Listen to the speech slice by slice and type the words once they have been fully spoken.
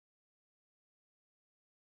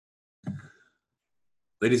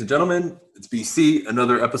Ladies and gentlemen, it's BC,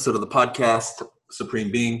 another episode of the podcast,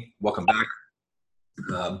 Supreme Being. Welcome back.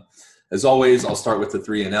 As always, I'll start with the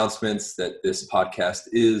three announcements that this podcast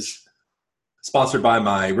is sponsored by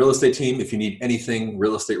my real estate team. If you need anything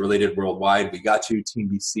real estate related worldwide, we got you,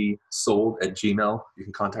 teambcsold@gmail. You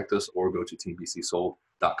can contact us or go to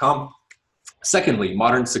teambcsold.com. Secondly,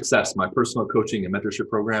 Modern Success, my personal coaching and mentorship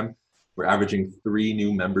program. We're averaging 3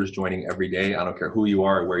 new members joining every day. I don't care who you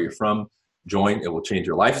are or where you're from. Join, it will change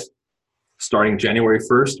your life. Starting January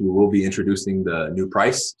 1st, we will be introducing the new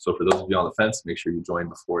price. So for those of you on the fence, make sure you join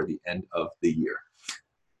before the end of the year.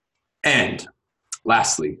 And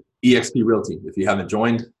lastly, eXp Realty. If you haven't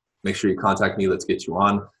joined, make sure you contact me. Let's get you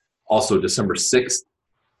on. Also, December 6th,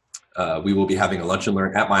 we will be having a lunch and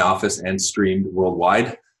learn at my office and streamed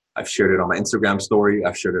worldwide. I've shared it on my Instagram story.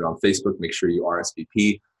 I've shared it on Facebook. Make sure you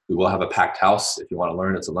RSVP. We will have a packed house. If you want to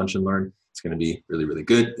learn, it's a lunch and learn. It's going to be really, really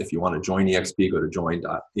good. If you want to join eXp, go to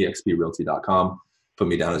join.exprealty.com. Put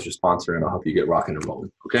me down as your sponsor, and I'll help you get rocking and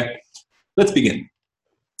rolling. Okay? Let's begin.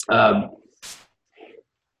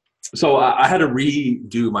 So I had to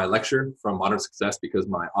redo my lecture from Modern Success because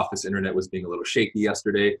my office internet was being a little shaky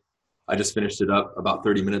yesterday. I just finished it up about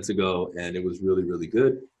 30 minutes ago, and it was really, really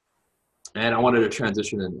good. And I wanted to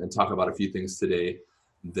transition and talk about a few things today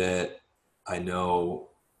that I know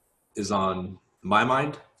is on my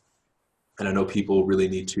mind. And I know people really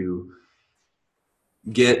need to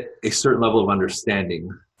get a certain level of understanding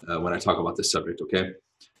when I talk about this subject, okay?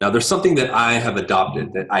 Now, there's something that I have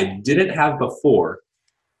adopted that I didn't have before,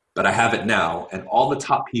 but I have it now. And all the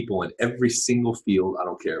top people in every single field, I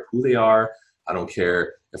don't care who they are, I don't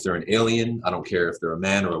care if they're an alien, I don't care if they're a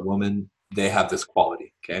man or a woman, they have this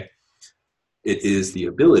quality, okay? It is the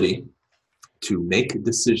ability to make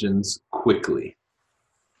decisions quickly.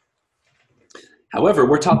 However,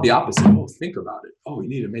 we're taught the opposite. Oh, think about it. Oh, you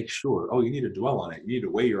need to make sure. Oh, you need to dwell on it. You need to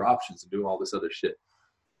weigh your options and do all this other shit.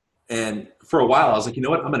 And for a while, I was like, you know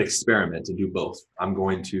what? I'm going to experiment and do both. I'm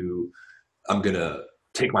going to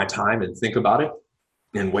take my time and think about it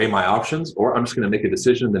and weigh my options, or I'm just going to make a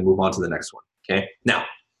decision and then move on to the next one. Okay. Now,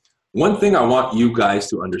 one thing I want you guys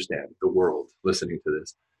to understand, the world listening to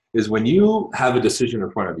this, is when you have a decision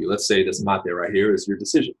in front of you, let's say this mate right here is your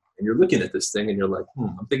decision, and you're looking at this thing and you're like,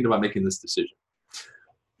 I'm thinking about making this decision.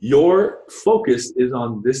 Your focus is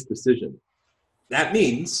on this decision. That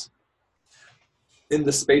means in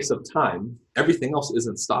the space of time, everything else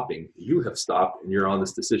isn't stopping. You have stopped and you're on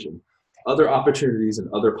this decision. Other opportunities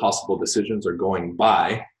and other possible decisions are going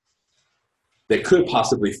by that could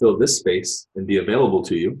possibly fill this space and be available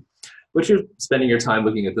to you. But you're spending your time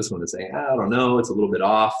looking at this one and saying, I don't know, it's a little bit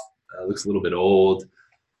off, looks a little bit old.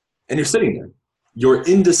 And you're sitting there. Your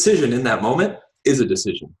indecision in that moment is a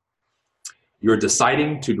decision. You're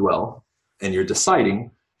deciding to dwell, and you're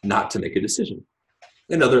deciding not to make a decision.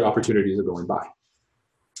 And other opportunities are going by.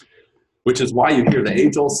 Which is why you hear the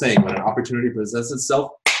age-old saying, when an opportunity presents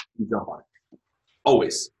itself, you jump on it.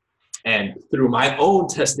 Always. And through my own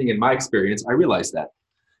testing and my experience, I realized that.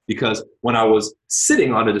 Because when I was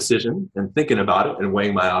sitting on a decision and thinking about it and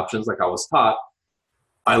weighing my options like I was taught,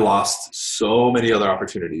 I lost so many other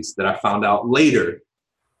opportunities that I found out later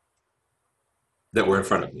that were in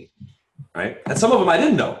front of me. Right? And some of them I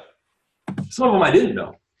didn't know.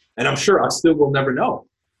 And I'm sure I still will never know.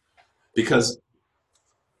 Because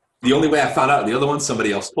the only way I found out, the other one,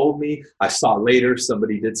 somebody else told me. I saw later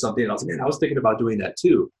somebody did something, and I was like, man, I was thinking about doing that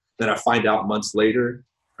too. Then I find out months later,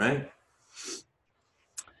 right?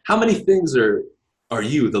 How many things are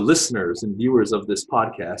you, the listeners and viewers of this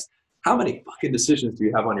podcast, how many fucking decisions do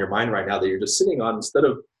you have on your mind right now that you're just sitting on instead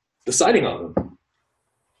of deciding on them?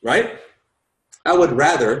 Right? I would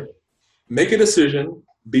rather make a decision,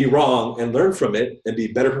 be wrong, and learn from it, and be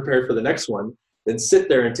better prepared for the next one than sit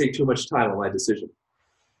there and take too much time on my decision.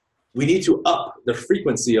 We need to up the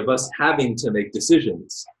frequency of us having to make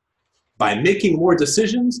decisions. By making more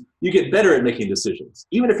decisions, you get better at making decisions.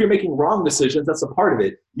 Even if you're making wrong decisions, that's a part of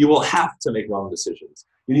it. You will have to make wrong decisions.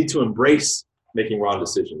 You need to embrace making wrong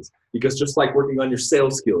decisions. Because just like working on your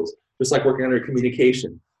sales skills, just like working on your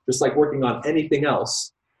communication, just like working on anything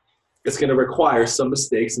else, it's going to require some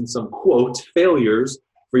mistakes and some, quote, failures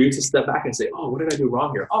for you to step back and say, oh, what did I do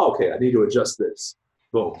wrong here? Oh, okay, I need to adjust this.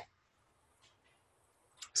 Boom.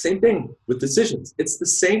 Same thing with decisions. It's the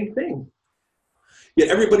same thing. Yet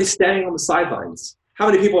everybody's standing on the sidelines. How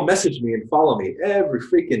many people message me and follow me every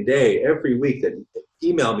freaking day, every week, that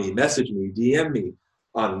email me, message me, DM me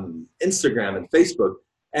on Instagram and Facebook,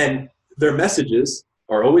 and their messages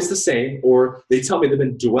are always the same, or they tell me they've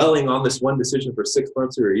been dwelling on this one decision for 6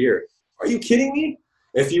 months or a year. Are you kidding me?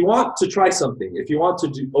 If you want to try something, if you want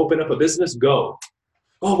to open up a business, go.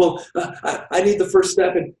 Oh, well, I need the first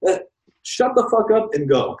step. And shut the fuck up and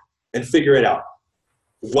go and figure it out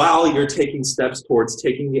while you're taking steps towards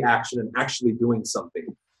taking the action and actually doing something.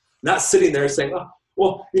 Not sitting there saying, oh,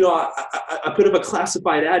 well, I put up a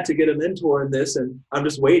classified ad to get a mentor in this and I'm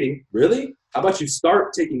just waiting. Really? How about you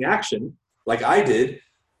start taking action like I did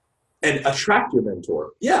and attract your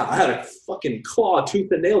mentor? Yeah, I had a fucking claw,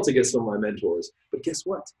 tooth and nail to get some of my mentors. But guess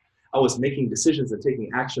what? I was making decisions and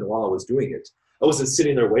taking action while I was doing it. I wasn't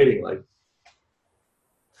sitting there waiting like,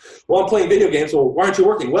 well, I'm playing video games. Well, why aren't you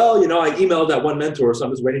working? Well, I emailed that one mentor, so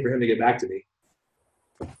I'm just waiting for him to get back to me.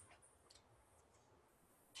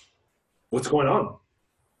 What's going on?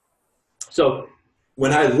 So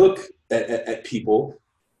when I look at people,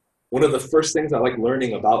 one of the first things I like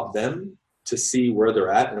learning about them to see where they're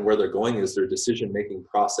at and where they're going is their decision-making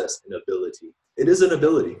process and ability. It is an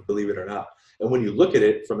ability, believe it or not. And when you look at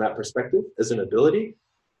it from that perspective as an ability,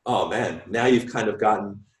 oh man, now you've kind of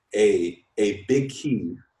gotten a big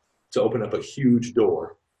key to open up a huge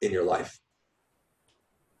door in your life.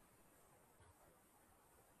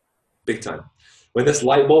 Big time. When this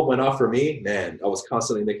light bulb went off for me, man, I was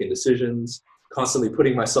constantly making decisions, constantly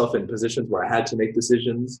putting myself in positions where I had to make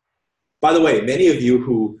decisions. By the way, many of you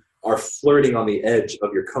who are flirting on the edge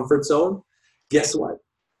of your comfort zone, guess what?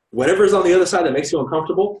 Whatever's on the other side that makes you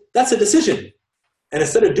uncomfortable, that's a decision. And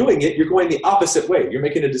instead of doing it, you're going the opposite way. You're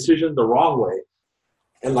making a decision the wrong way.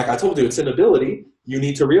 And like I told you, it's an ability. You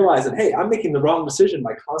need to realize that, hey, I'm making the wrong decision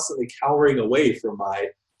by constantly cowering away from my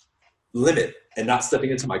limit and not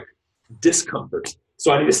stepping into my discomfort.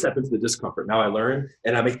 So I need to step into the discomfort. Now I learn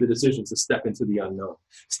and I make the decision to step into the unknown,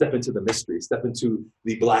 step into the mystery, step into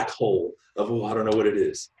the black hole of, oh, I don't know what it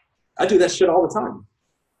is. I do that shit all the time.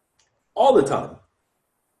 All the time.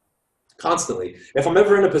 Constantly. If I'm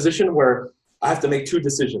ever in a position where I have to make two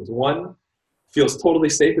decisions, one feels totally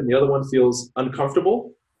safe and the other one feels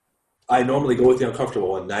uncomfortable, I normally go with the uncomfortable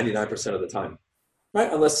one 99% of the time,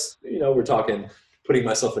 right? Unless, we're talking putting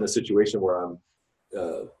myself in a situation where I'm,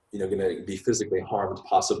 going to be physically harmed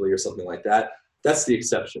possibly or something like that. That's the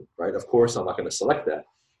exception, right? Of course, I'm not going to select that.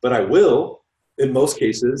 But I will, in most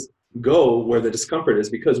cases, go where the discomfort is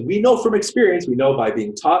because we know from experience, we know by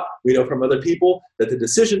being taught, we know from other people that the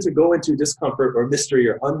decision to go into discomfort or mystery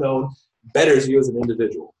or unknown betters you as an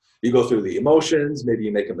individual. You go through the emotions, maybe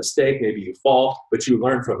you make a mistake, maybe you fall, but you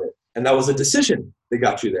learn from it. And that was a decision that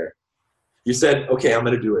got you there. You said, okay, I'm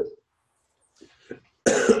going to do it.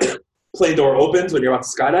 Plane door opens when you're about to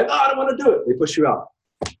skydive. Oh, I don't want to do it. They push you out.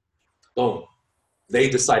 Boom. They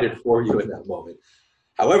decided for you in that moment.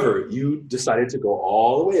 However, you decided to go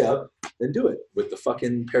all the way up and do it with the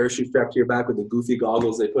fucking parachute strapped to your back with the goofy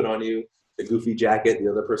goggles they put on you, the goofy jacket,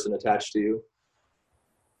 the other person attached to you.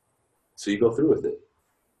 So you go through with it.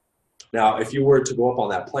 Now, if you were to go up on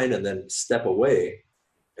that plane and then step away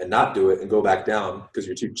and not do it and go back down because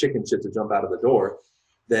you're too chicken shit to jump out of the door,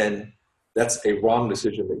 then that's a wrong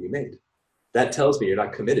decision that you made. That tells me you're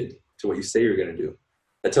not committed to what you say you're going to do.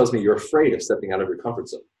 That tells me you're afraid of stepping out of your comfort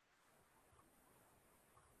zone.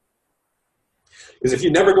 Because if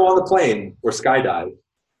you never go on the plane or skydive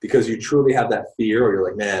because you truly have that fear or you're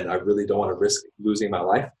like, man, I really don't want to risk losing my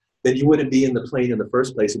life, then you wouldn't be in the plane in the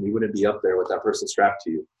first place and you wouldn't be up there with that person strapped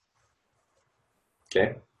to you.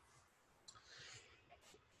 Okay?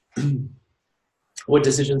 What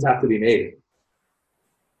decisions have to be made?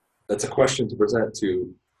 That's a question to present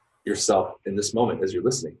to yourself in this moment as you're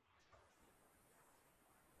listening.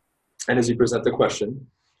 And as you present the question,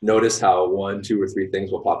 notice how 1, 2, or 3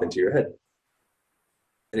 things will pop into your head.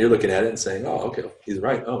 And you're looking at it and saying, oh, okay, he's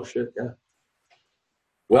right. Oh, shit, yeah.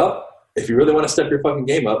 Well, if you really want to step your fucking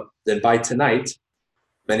game up, then by tonight,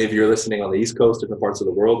 many of you are listening on the East Coast, different parts of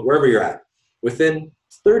the world, wherever you're at, within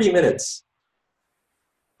 30 minutes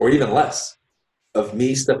or even less of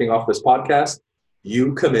me stepping off this podcast,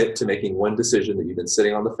 you commit to making one decision that you've been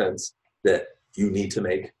sitting on the fence that you need to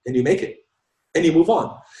make, and you make it. And you move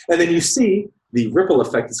on. And then you see the ripple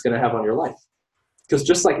effect it's going to have on your life. Because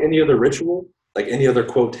just like any other ritual, like any other,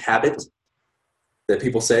 quote, habit that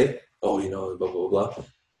people say, oh, blah, blah, blah.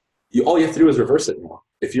 All you have to do is reverse it now.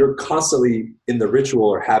 If you're constantly in the ritual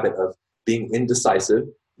or habit of being indecisive,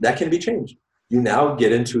 that can be changed. You now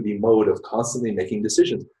get into the mode of constantly making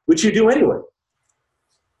decisions, which you do anyway.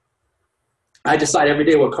 I decide every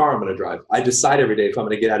day what car I'm going to drive. I decide every day if I'm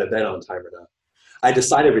going to get out of bed on time or not. I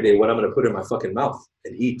decide every day what I'm going to put in my fucking mouth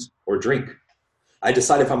and eat or drink. I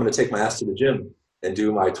decide if I'm going to take my ass to the gym and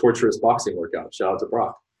do my torturous boxing workout. Shout out to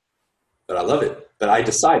Brock. But I love it. But I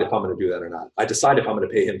decide if I'm going to do that or not. I decide if I'm going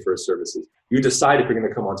to pay him for his services. You decide if you're going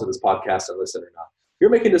to come onto this podcast and listen or not.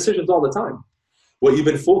 You're making decisions all the time. What you've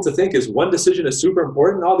been fooled to think is one decision is super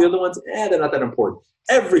important, all the other ones, they're not that important.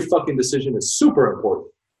 Every fucking decision is super important.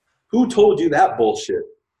 Who told you that bullshit?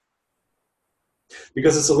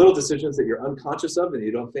 Because it's the little decisions that you're unconscious of and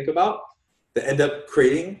you don't think about that end up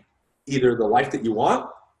creating either the life that you want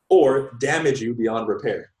or damage you beyond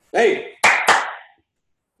repair. Hey!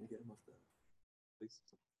 Get him off the, please.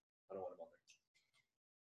 I don't want him on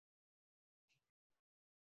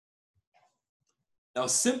there. Now,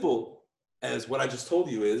 simple as what I just told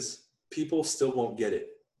you is, people still won't get it.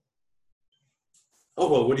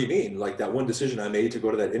 Oh, well, what do you mean? Like that one decision I made to go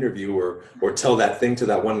to that interview or tell that thing to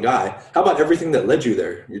that one guy. How about everything that led you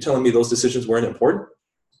there? You're telling me those decisions weren't important?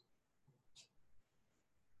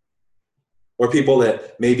 Or people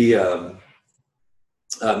that maybe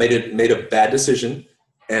made a bad decision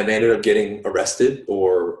and they ended up getting arrested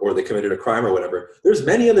or they committed a crime or whatever. There's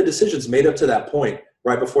many other decisions made up to that point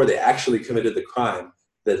right before they actually committed the crime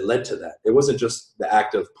that led to that. It wasn't just the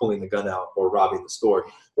act of pulling the gun out or robbing the store.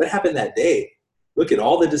 What happened that day? Look at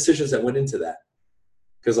all the decisions that went into that.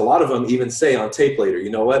 Because a lot of them even say on tape later,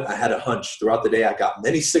 you know what? I had a hunch throughout the day. I got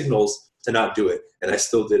many signals to not do it, and I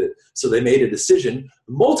still did it. So they made a decision,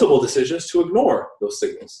 multiple decisions, to ignore those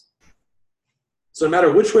signals. So no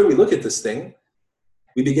matter which way we look at this thing,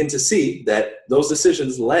 we begin to see that those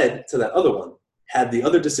decisions led to that other one. Had the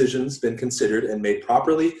other decisions been considered and made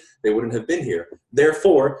properly, they wouldn't have been here.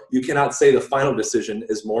 Therefore, you cannot say the final decision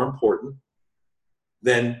is more important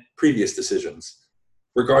than previous decisions,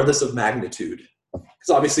 regardless of magnitude. Because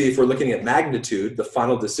obviously, if we're looking at magnitude, the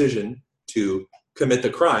final decision to commit the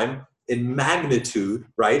crime in magnitude,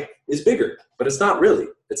 right, is bigger. But it's not really.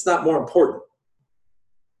 It's not more important.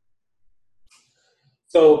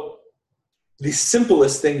 So the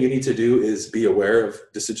simplest thing you need to do is be aware of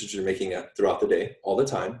decisions you're making throughout the day, all the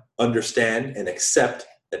time. Understand and accept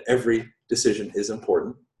that every decision is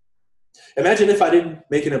important. Imagine if I didn't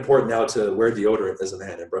make it important now to wear deodorant as a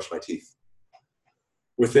man and brush my teeth.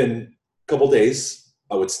 Within a couple days,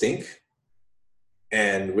 I would stink.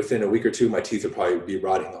 And within a week or two, my teeth would probably be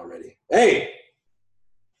rotting already. Hey!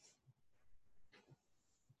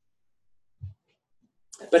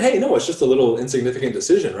 But hey, no, it's just a little insignificant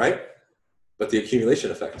decision, right? But the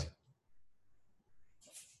accumulation effect.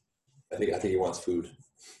 I think he wants food.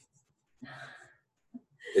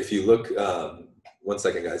 If you look, 1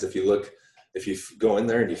 second, guys. If you go in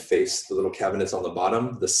there and you face the little cabinets on the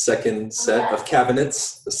bottom, the second set of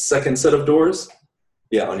cabinets, the second set of doors,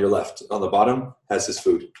 yeah, on your left, on the bottom, has his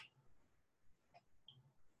food.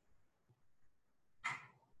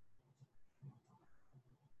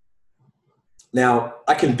 Now,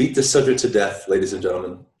 I can beat this subject to death, ladies and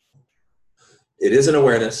gentlemen. It is an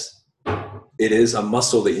awareness. It is a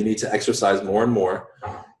muscle that you need to exercise more and more.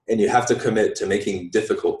 And you have to commit to making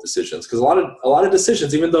difficult decisions. Because a lot of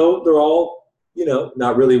decisions, even though they're all,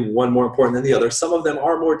 not really one more important than the other, some of them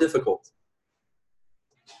are more difficult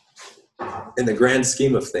in the grand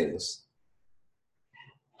scheme of things.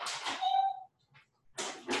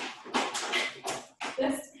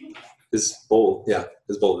 His bowl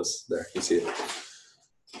is there. You see it.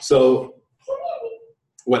 So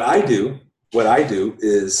what I do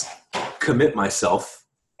is commit myself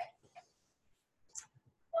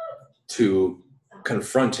to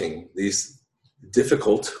confronting these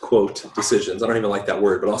difficult, quote, decisions. I don't even like that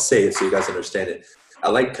word, but I'll say it so you guys understand it. I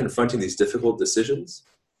like confronting these difficult decisions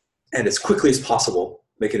and as quickly as possible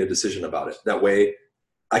making a decision about it. That way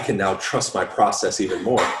I can now trust my process even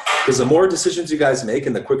more. Because the more decisions you guys make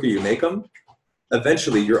and the quicker you make them,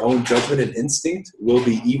 eventually your own judgment and instinct will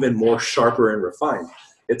be even more sharper and refined.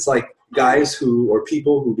 It's like guys or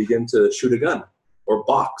people who begin to shoot a gun or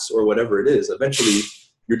box or whatever it is. Eventually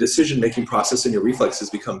your decision-making process and your reflexes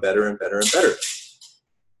become better and better and better.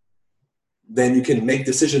 Then you can make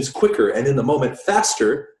decisions quicker and in the moment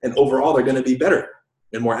faster, and overall they're going to be better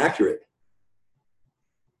and more accurate.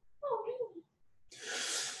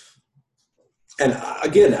 And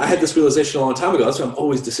again, I had this realization a long time ago. That's why I'm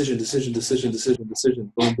always decision. Boom,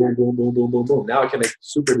 boom, boom, boom, boom, boom, boom. Now I can make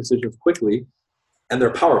super decisions quickly, and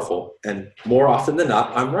they're powerful. And more often than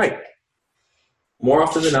not, I'm right. More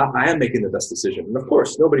often than not, I am making the best decision. And of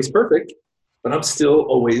course, nobody's perfect, but I'm still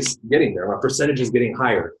always getting there. My percentage is getting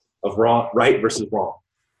higher of right versus wrong.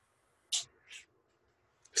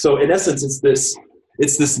 So in essence, it's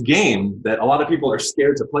this game that a lot of people are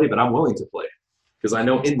scared to play, but I'm willing to play. Because I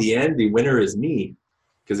know in the end, the winner is me.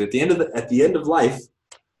 Because at the end of life,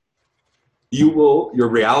 your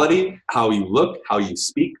reality, how you look, how you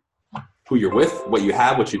speak, who you're with, what you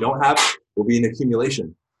have, what you don't have, will be an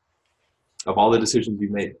accumulation of all the decisions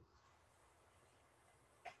you've made.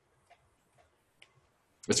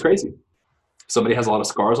 It's crazy. Somebody has a lot of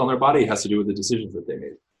scars on their body, it has to do with the decisions that they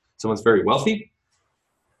made. Someone's very wealthy,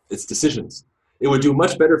 it's decisions. It would do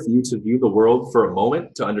much better for you to view the world for a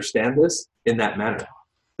moment to understand this in that manner.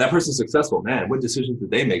 That person's successful, man, what decisions did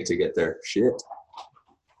they make to get there? Shit.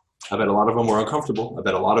 I bet a lot of them were uncomfortable. I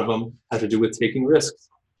bet a lot of them had to do with taking risks.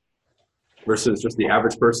 Versus just the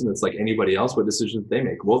average person that's like anybody else, what decisions they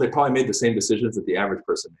make? Well, they probably made the same decisions that the average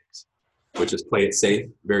person makes, which is play it safe,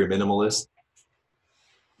 very minimalist.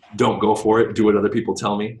 Don't go for it, do what other people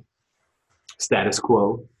tell me. Status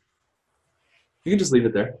quo. You can just leave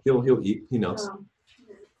it there. He'll eat, he knows.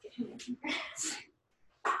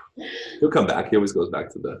 He'll come back. He always goes back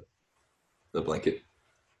to the blanket.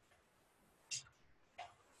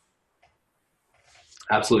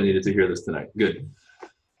 Absolutely needed to hear this tonight. Good.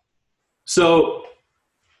 So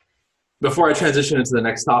before I transition into the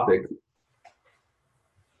next topic,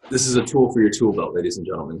 this is a tool for your tool belt, ladies and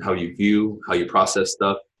gentlemen. How you view, how you process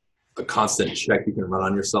stuff, a constant check you can run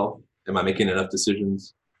on yourself. Am I making enough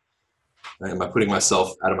decisions? Am I putting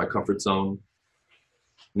myself out of my comfort zone?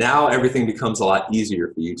 Now everything becomes a lot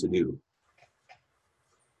easier for you to do.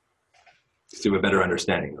 To have a better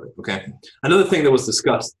understanding of it, okay? Another thing that was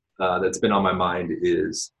discussed that's been on my mind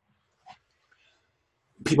is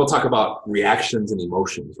people talk about reactions and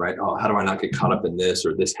emotions, right? Oh, how do I not get caught up in this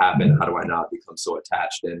or this happened? How do I not become so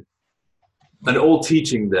attached? And an old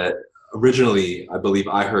teaching that originally I believe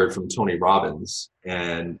I heard from Tony Robbins,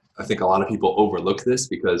 and I think a lot of people overlook this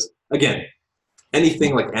because, again,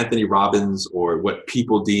 anything like Anthony Robbins or what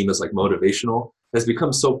people deem as like motivational has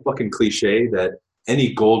become so fucking cliche that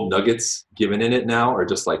any gold nuggets given in it now are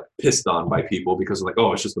just like pissed on by people because they're like,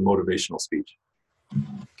 oh, it's just a motivational speech.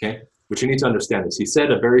 Okay? But you need to understand this. He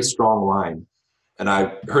said a very strong line, and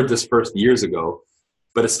I heard this first years ago,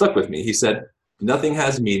 but it stuck with me. He said, nothing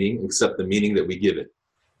has meaning except the meaning that we give it.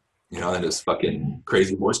 You know, and his fucking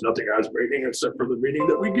crazy voice, nothing has meaning except for the meaning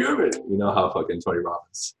that we give it. You know how fucking Tony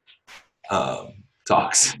Robbins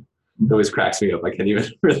talks. It always cracks me up. I can't even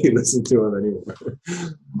really listen to him anymore.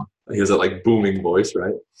 He has that like booming voice,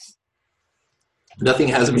 right? Nothing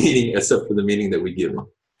has meaning except for the meaning that we give it.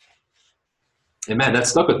 And man, that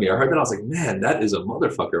stuck with me. I heard that, I was like, man, that is a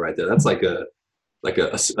motherfucker right there. That's like a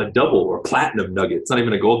double or platinum nugget. It's not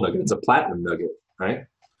even a gold nugget, it's a platinum nugget, right?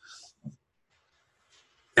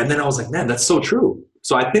 And then I was like, man, that's so true.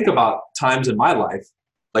 So I think about times in my life,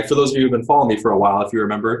 like for those of you who've been following me for a while, if you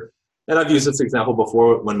remember, and I've used this example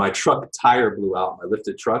before, when my truck tire blew out, my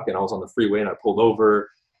lifted truck, and I was on the freeway and I pulled over,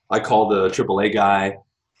 I called the AAA guy,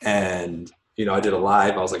 and you know, I did a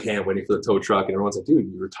live. I was like, hey, I'm waiting for the tow truck, and everyone's like,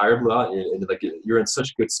 dude, your tire blew out, and like you're in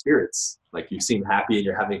such good spirits, like you seem happy and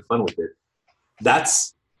you're having fun with it.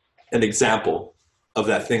 That's an example of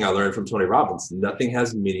that thing I learned from Tony Robbins. Nothing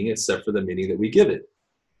has meaning except for the meaning that we give it.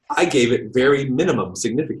 I gave it very minimum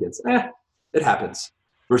significance. It happens.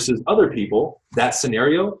 Versus other people, that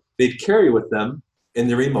scenario, they'd carry with them in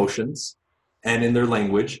their emotions and in their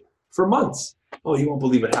language for months. Oh, you won't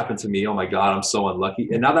believe it happened to me. Oh my God, I'm so unlucky.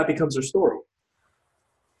 And now that becomes their story.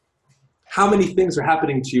 How many things are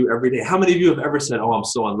happening to you every day? How many of you have ever said, oh, I'm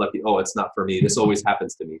so unlucky. Oh, it's not for me. This always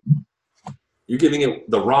happens to me. You're giving it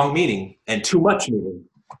the wrong meaning and too much meaning,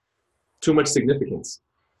 too much significance.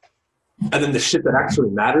 And then the shit that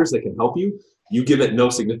actually matters that can help you, you give it no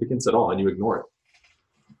significance at all and you ignore it.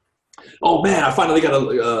 Oh man, I finally got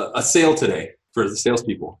a sale today for the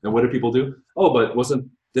salespeople. And what do people do? Oh, but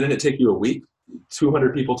didn't it take you a week?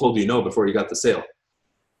 200 people told you no before you got the sale.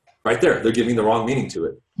 Right there, they're giving the wrong meaning to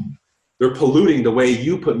it. They're polluting the way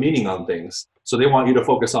you put meaning on things. So they want you to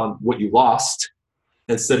focus on what you lost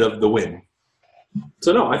instead of the win.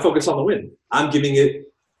 So no, I focus on the win. I'm giving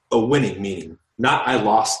it a winning meaning, not I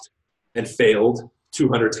lost and failed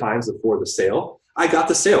 200 times before the sale. I got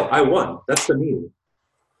the sale, I won. That's the meaning.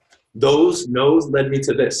 Those no's led me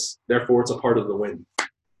to this. Therefore, it's a part of the win.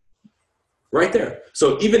 Right there.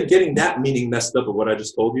 So even getting that meaning messed up of what I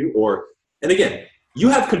just told you, and again, you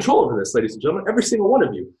have control over this, ladies and gentlemen, every single one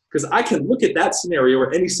of you, because I can look at that scenario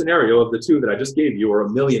or any scenario of the two that I just gave you or a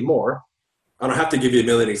million more. I don't have to give you a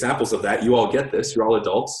million examples of that. You all get this. You're all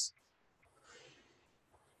adults.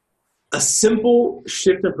 A simple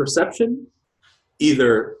shift in perception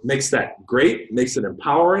either makes that great, makes it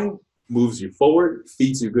empowering, moves you forward,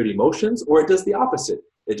 feeds you good emotions, or it does the opposite.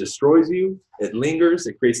 It destroys you, it lingers,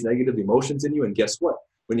 it creates negative emotions in you, and guess what?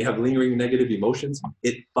 When you have lingering negative emotions,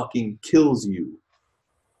 it fucking kills you.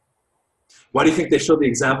 Why do you think they show the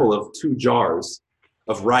example of 2 jars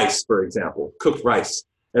of rice, for example, cooked rice,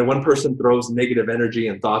 and one person throws negative energy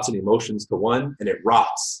and thoughts and emotions to one, and it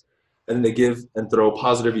rots, and then they give and throw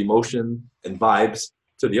positive emotion and vibes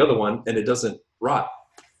to the other one, and it doesn't rot.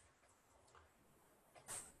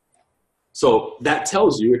 So that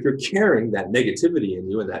tells you if you're carrying that negativity in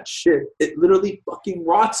you and that shit, it literally fucking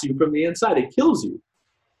rots you from the inside. It kills you.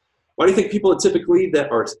 Why do you think people typically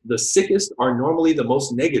that are the sickest are normally the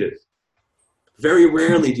most negative? Very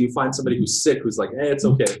rarely do you find somebody who's sick who's like, hey, it's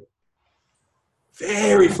okay.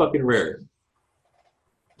 Very fucking rare.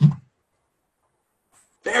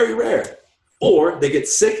 Very rare. Or they get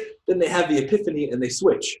sick, then they have the epiphany and they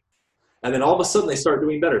switch. And then all of a sudden they start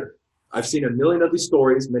doing better. I've seen a million of these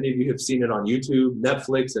stories. Many of you have seen it on YouTube,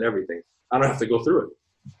 Netflix, and everything. I don't have to go through it.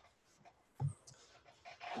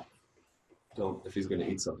 If he's going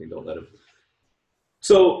to eat something, don't let him.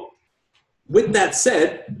 So with that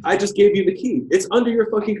said, I just gave you the key. It's under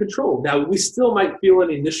your fucking control. Now, we still might feel an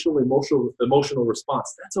initial emotional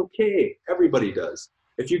response. That's okay. Everybody does.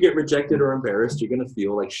 If you get rejected or embarrassed, you're going to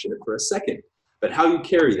feel like shit for a second. But how you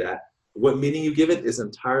carry that, what meaning you give it, is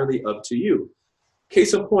entirely up to you.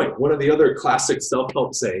 Case in point, one of the other classic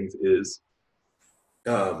self-help sayings is,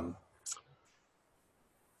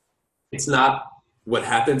 it's not what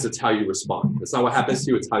happens, it's how you respond. It's not what happens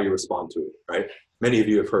to you, it's how you respond to it, right? Many of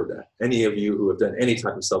you have heard that. Any of you who have done any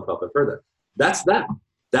type of self-help have heard that. That's that.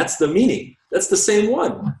 That's the meaning. That's the same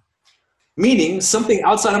one. Meaning something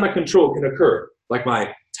outside of my control can occur, like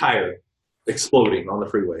my tire exploding on the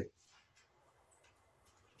freeway.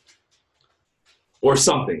 Or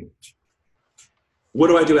something. What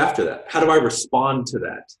do I do after that? How do I respond to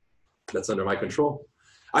that? That's under my control.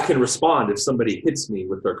 I can respond if somebody hits me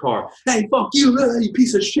with their car. Hey, fuck you, you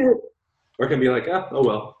piece of shit. Or I can be like, oh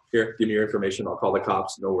well, here, give me your information. I'll call the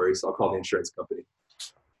cops. No worries. I'll call the insurance company.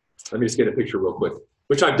 Let me just get a picture real quick,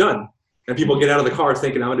 which I've done. And people get out of the car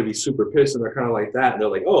thinking I'm going to be super pissed, and they're kind of like that. And they're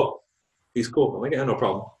like, oh, he's cool. I'm like, yeah, no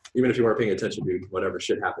problem. Even if you weren't paying attention, dude, whatever,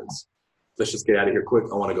 shit happens. Let's just get out of here quick.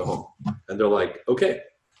 I want to go home. And they're like, okay,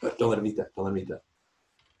 but don't let him eat that. Don't let him eat that.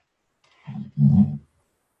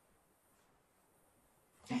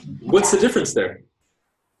 What's the difference there?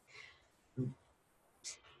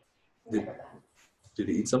 Did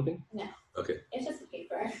he eat something? No. Okay. It's just a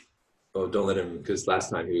paper. Oh, don't let him, because last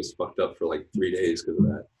time he was fucked up for like 3 days because of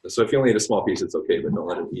that. So if you only eat a small piece, it's okay, but don't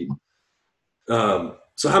let him eat.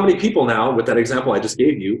 So how many people now, with that example I just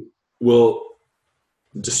gave you, will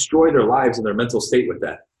destroy their lives and their mental state with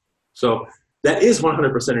that? So that is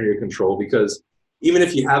 100% in your control, because even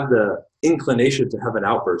if you have the inclination to have an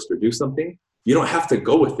outburst or do something, you don't have to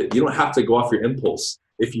go with it. You don't have to go off your impulse.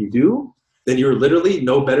 If you do, then you're literally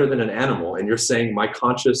no better than an animal, and you're saying my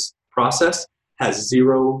conscious process has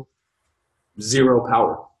zero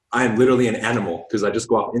power. I am literally an animal because I just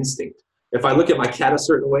go off instinct. If I look at my cat a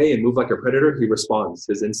certain way and move like a predator, he responds,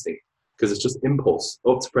 his instinct, because it's just impulse.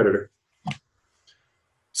 Oh, it's a predator.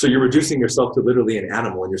 So you're reducing yourself to literally an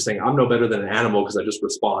animal, and you're saying I'm no better than an animal because I just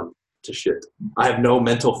respond to shit. I have no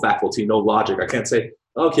mental faculty, no logic. I can't say,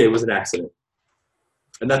 okay, it was an accident.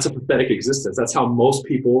 And that's a pathetic existence. That's how most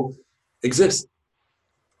people exist.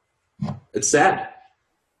 It's sad.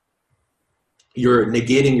 You're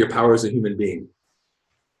negating your power as a human being.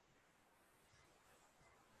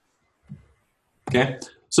 Okay,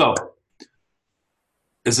 so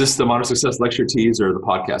is this the Modern Success lecture tease or the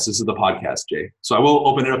podcast? This is the podcast, Jay. So I will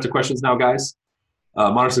open it up to questions now, guys.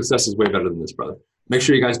 Modern Success is way better than this, brother. Make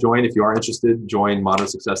sure you guys join. If you are interested, join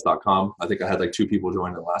modernsuccess.com. I think I had like 2 people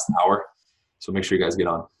join in the last hour. So make sure you guys get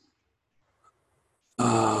on.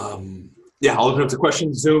 Yeah, I'll open up to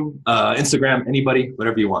questions, Zoom, Instagram, anybody,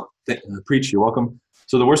 whatever you want. Preach, you're welcome.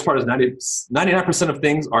 So the worst part is 99% of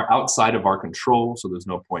things are outside of our control, so there's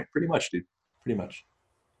no point. Pretty much, dude. Pretty much.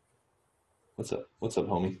 What's up? What's up,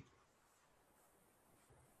 homie?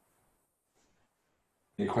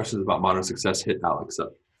 Any questions about Modern Success? Hit Alex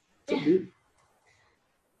up. What's up, dude?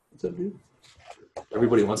 What's up, dude?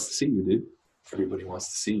 Everybody wants to see you, dude. Everybody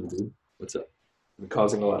wants to see you, dude. What's up? I'm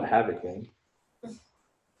causing a lot of havoc, man.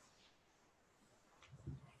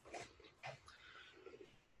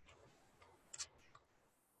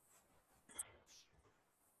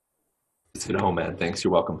 It's been home, man. Thanks.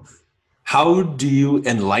 You're welcome. How do you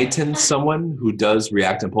enlighten someone who does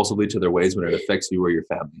react impulsively to their ways when it affects you or your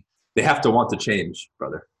family? They have to want to change,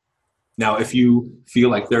 brother. Now, if you feel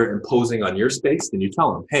like they're imposing on your space, then you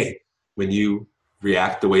tell them, hey, when you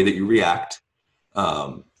react the way that you react,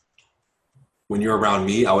 when you're around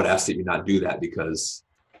me, I would ask that you not do that because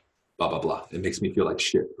blah, blah, blah. It makes me feel like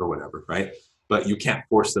shit or whatever, right? But you can't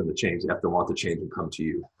force them to change. They have to want to change and come to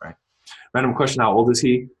you, right? Random question, how old is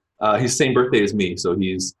he? He's the same birthday as me, so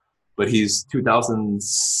he's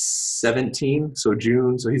 2017, so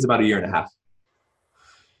June, so he's about a year and a half.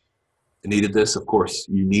 I needed this, of course.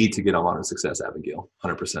 You need to get on Modern Success, Abigail,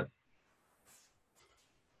 100%.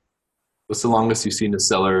 What's the longest you've seen a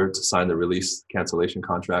seller to sign the release cancellation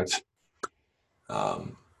contract? I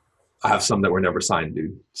have some that were never signed,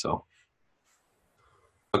 dude. So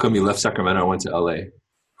how come you left Sacramento and went to LA?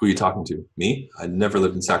 Who are you talking to? Me? I never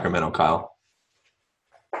lived in Sacramento, Kyle.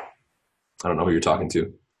 I don't know who you're talking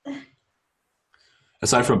to.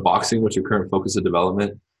 Aside from boxing, what's your current focus of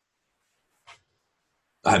development?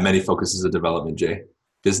 I have many focuses of development, Jay.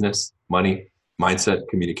 Business, money, mindset,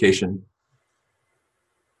 communication.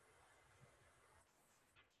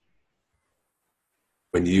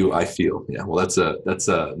 When you, I feel. Yeah, well, that's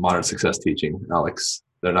a modern success teaching, Alex.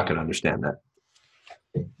 They're not going to understand that.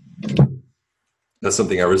 That's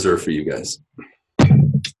something I reserve for you guys.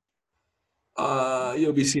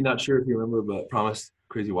 UOBC, not sure if you remember, but promised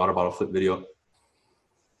crazy water bottle flip video.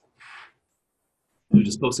 You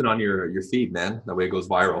just post it on your feed, man. That way it goes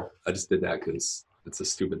viral. I just did that because it's a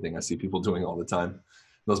stupid thing I see people doing all the time.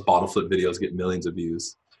 Those bottle flip videos get millions of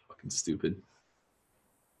views. Fucking stupid.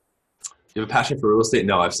 You have a passion for real estate?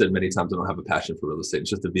 No, I've said many times I don't have a passion for real estate. It's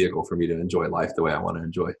just a vehicle for me to enjoy life the way I want to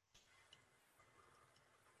enjoy.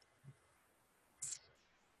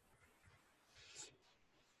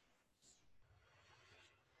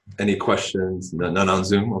 Any questions? None on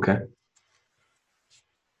Zoom? Okay.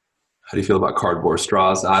 How do you feel about cardboard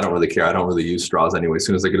straws? I don't really care. I don't really use straws anyway. As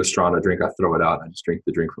soon as I get a straw in a drink, I throw it out and I just drink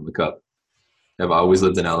the drink from the cup. Have I always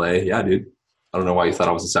lived in LA? Yeah, dude. I don't know why you thought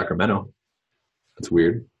I was in Sacramento. That's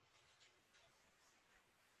weird.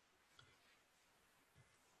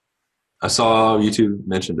 I saw YouTube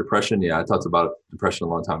mention depression. Yeah, I talked about depression a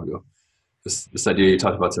long time ago. This idea you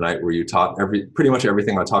talked about tonight, where you taught pretty much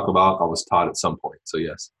everything I talk about, I was taught at some point. So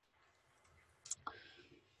yes,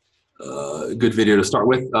 good video to start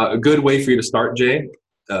with. A good way for you to start, Jay.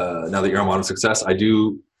 Now that you're on Modern Success,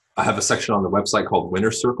 I have a section on the website called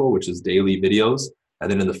Winner Circle, which is daily videos.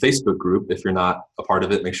 And then in the Facebook group, if you're not a part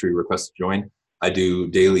of it, make sure you request to join. I do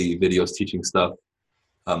daily videos teaching stuff,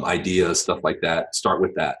 ideas, stuff like that. Start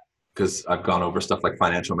with that because I've gone over stuff like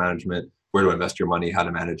financial management, where to invest your money, how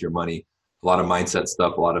to manage your money, a lot of mindset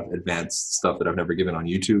stuff, a lot of advanced stuff that I've never given on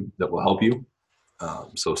YouTube that will help you.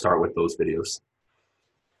 So start with those videos.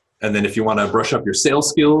 And then if you want to brush up your sales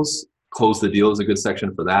skills, Close the Deal is a good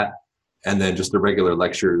section for that. And then just the regular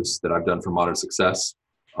lectures that I've done for Modern Success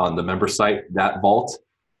on the member site, that vault,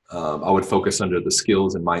 I would focus under the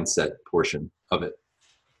skills and mindset portion of it.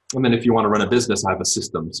 And then if you want to run a business, I have a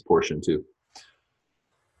systems portion too.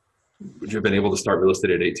 Would you have been able to start real estate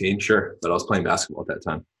at 18? Sure, but I was playing basketball at that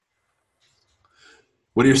time.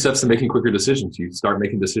 What are your steps to making quicker decisions? You start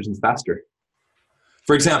making decisions faster.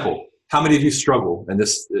 For example, how many of you struggle? And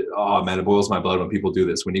this, oh man, it boils my blood when people do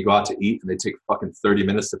this. When you go out to eat and they take fucking 30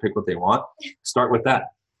 minutes to pick what they want, start with that.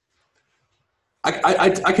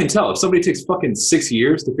 I can tell if somebody takes fucking 6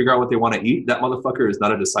 years to figure out what they want to eat, that motherfucker is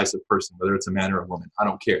not a decisive person, whether it's a man or a woman. I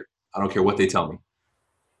don't care. I don't care what they tell me.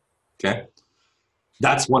 Okay?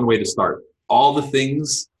 That's one way to start. All the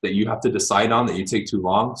things that you have to decide on that you take too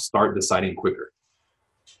long, start deciding quicker.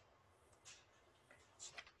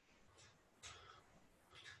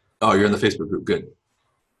 Oh, you're in the Facebook group. Good.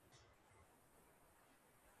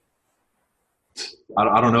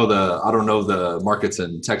 I don't know the markets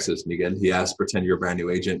in Texas, Miguel. He asked, pretend you're a brand new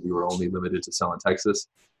agent. You were only limited to sell in Texas.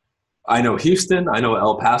 I know Houston. I know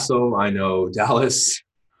El Paso. I know Dallas.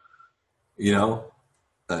 You know,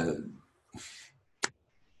 uh,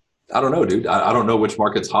 I don't know, dude. I don't know which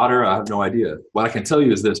market's hotter. I have no idea. What I can tell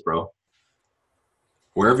you is this, bro.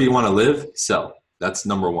 Wherever you want to live, sell. That's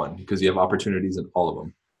number one because you have opportunities in all of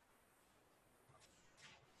them.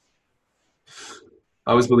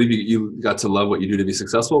 I always believe you got to love what you do to be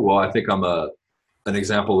successful. Well, I think I'm an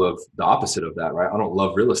example of the opposite of that, right? I don't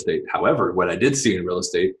love real estate. However, what I did see in real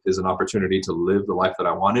estate is an opportunity to live the life that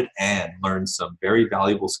I wanted and learn some very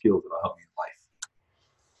valuable skills that will help me in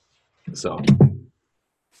life. So,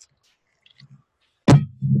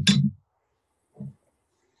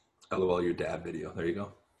 LOL your dad video. There you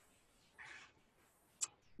go.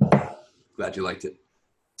 Glad you liked it.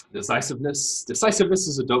 Decisiveness. Decisiveness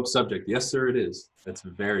is a dope subject. Yes, sir, it is. It's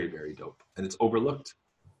very, very dope. And it's overlooked.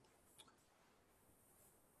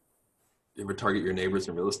 You ever target your neighbors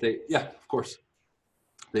in real estate? Yeah, of course.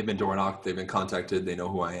 They've been door knocked. They've been contacted. They know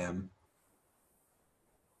who I am.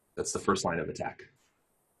 That's the first line of attack.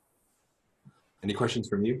 Any questions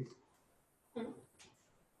from you? Do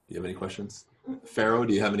you have any questions? Pharaoh,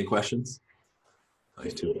 do you have any questions? Oh,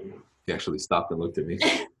 he actually stopped and looked at me.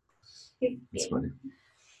 It's funny.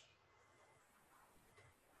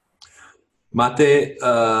 Mate,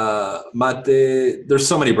 there's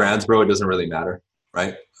so many brands, bro, it doesn't really matter,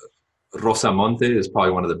 right? Rosamonte is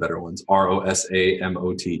probably one of the better ones.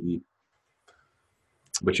 Rosamote.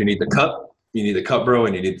 But you need the cup, bro,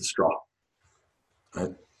 and you need the straw.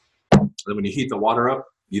 Right? then when you heat the water up,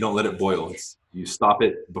 you don't let it boil. You stop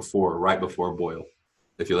it right before boil.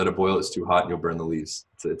 If you let it boil, it's too hot and you'll burn the leaves.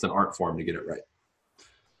 It's an art form to get it right.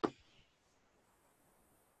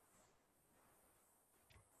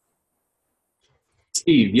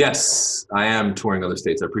 Steve, yes, I am touring other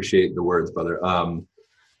states. I appreciate the words, brother.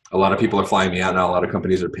 A lot of people are flying me out now. A lot of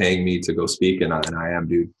companies are paying me to go speak, and I am,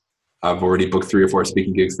 dude. I've already booked 3 or 4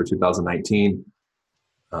 speaking gigs for 2019.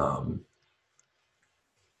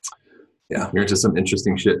 Yeah, you're into some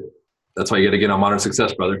interesting shit. That's why you got to get on Modern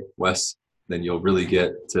Success, brother, Wes. Then you'll really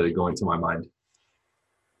get to go into my mind.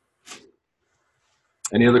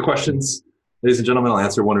 Any other questions? Ladies and gentlemen, I'll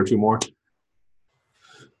answer 1 or 2 more.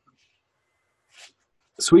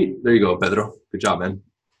 Sweet. There you go, Pedro. Good job, man.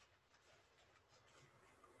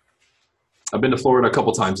 I've been to Florida a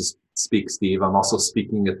couple times to speak, Steve. I'm also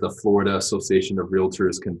speaking at the Florida Association of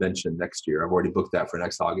Realtors convention next year. I've already booked that for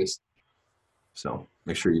next August. So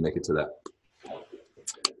make sure you make it to that.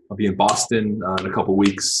 I'll be in Boston in a couple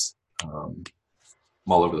weeks. I'm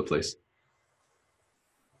all over the place.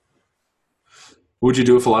 What would you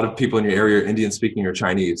do if a lot of people in your area are Indian speaking or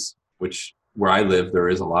Chinese, which where I live, there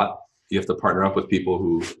is a lot. You have to partner up with people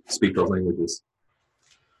who speak those languages.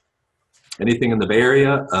 Anything in the Bay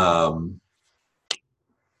Area,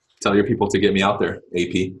 tell your people to get me out there,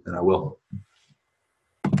 AP, and I will.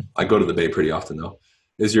 I go to the Bay pretty often, though.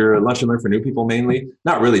 Is your lunch and learn for new people mainly?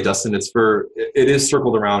 Not really, Dustin. It is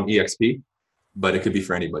circled around EXP, but it could be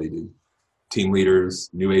for anybody, dude. Team leaders,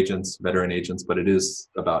 new agents, veteran agents, but it is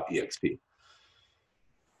about EXP.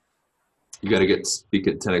 You got to speak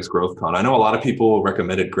at 10X Growth Con. I know a lot of people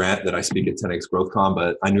recommended Grant that I speak at 10X Growth Con,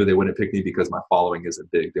 but I knew they wouldn't pick me because my following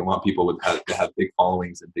isn't big. They want people to have big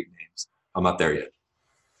followings and big names. I'm not there yet.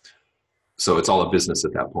 So it's all a business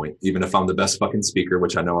at that point. Even if I'm the best fucking speaker,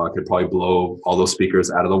 which I know I could probably blow all those speakers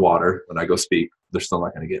out of the water when I go speak, they're still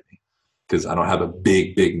not going to get me because I don't have a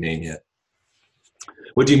big name yet.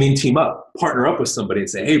 What do you mean team up? Partner up with somebody and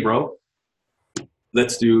say, hey, bro,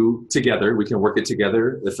 let's do together. We can work it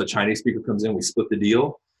together. If a Chinese speaker comes in, we split the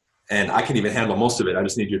deal. And I can even handle most of it. I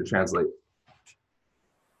just need you to translate.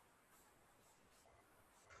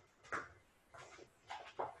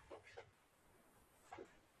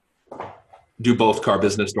 Do both car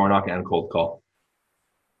business, door knock, and cold call.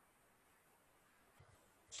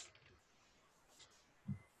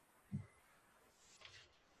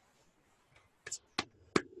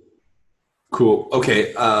 Cool.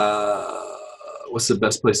 Okay. What's the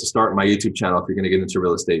best place to start? My YouTube channel if you're going to get into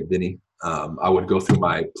real estate, Vinny. I would go through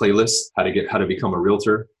my playlist, how to become a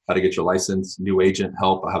realtor, how to get your license, new agent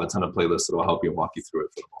help. I have a ton of playlists that will help you and walk you through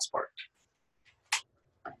it for the most part.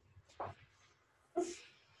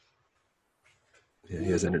 Yeah,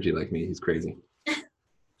 he has energy like me. He's crazy.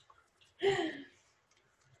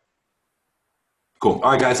 Cool.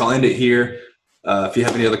 All right, guys, I'll end it here. If you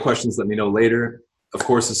have any other questions, let me know later. Of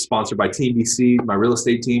course, it's sponsored by Team DC, my real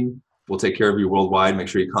estate team. We'll take care of you worldwide. Make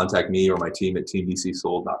sure you contact me or my team at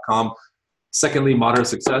teamdcsold.com. Secondly, Modern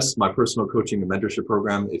Success, my personal coaching and mentorship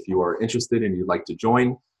program. If you are interested and you'd like to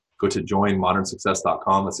join, go to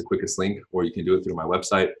joinmodernsuccess.com. That's the quickest link, or you can do it through my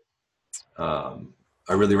website.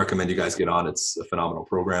 I really recommend you guys get on. It's a phenomenal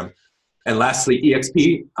program. And lastly,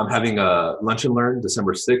 EXP, I'm having a lunch and learn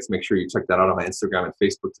December 6th. Make sure you check that out on my Instagram and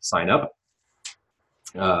Facebook to sign up.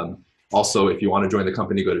 Also, if you want to join the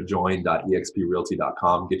company, go to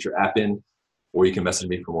join.exprealty.com, get your app in, or you can message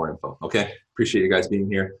me for more info. Okay? Appreciate you guys being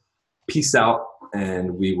here. Peace out,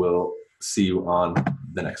 and we will see you on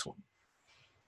the next one.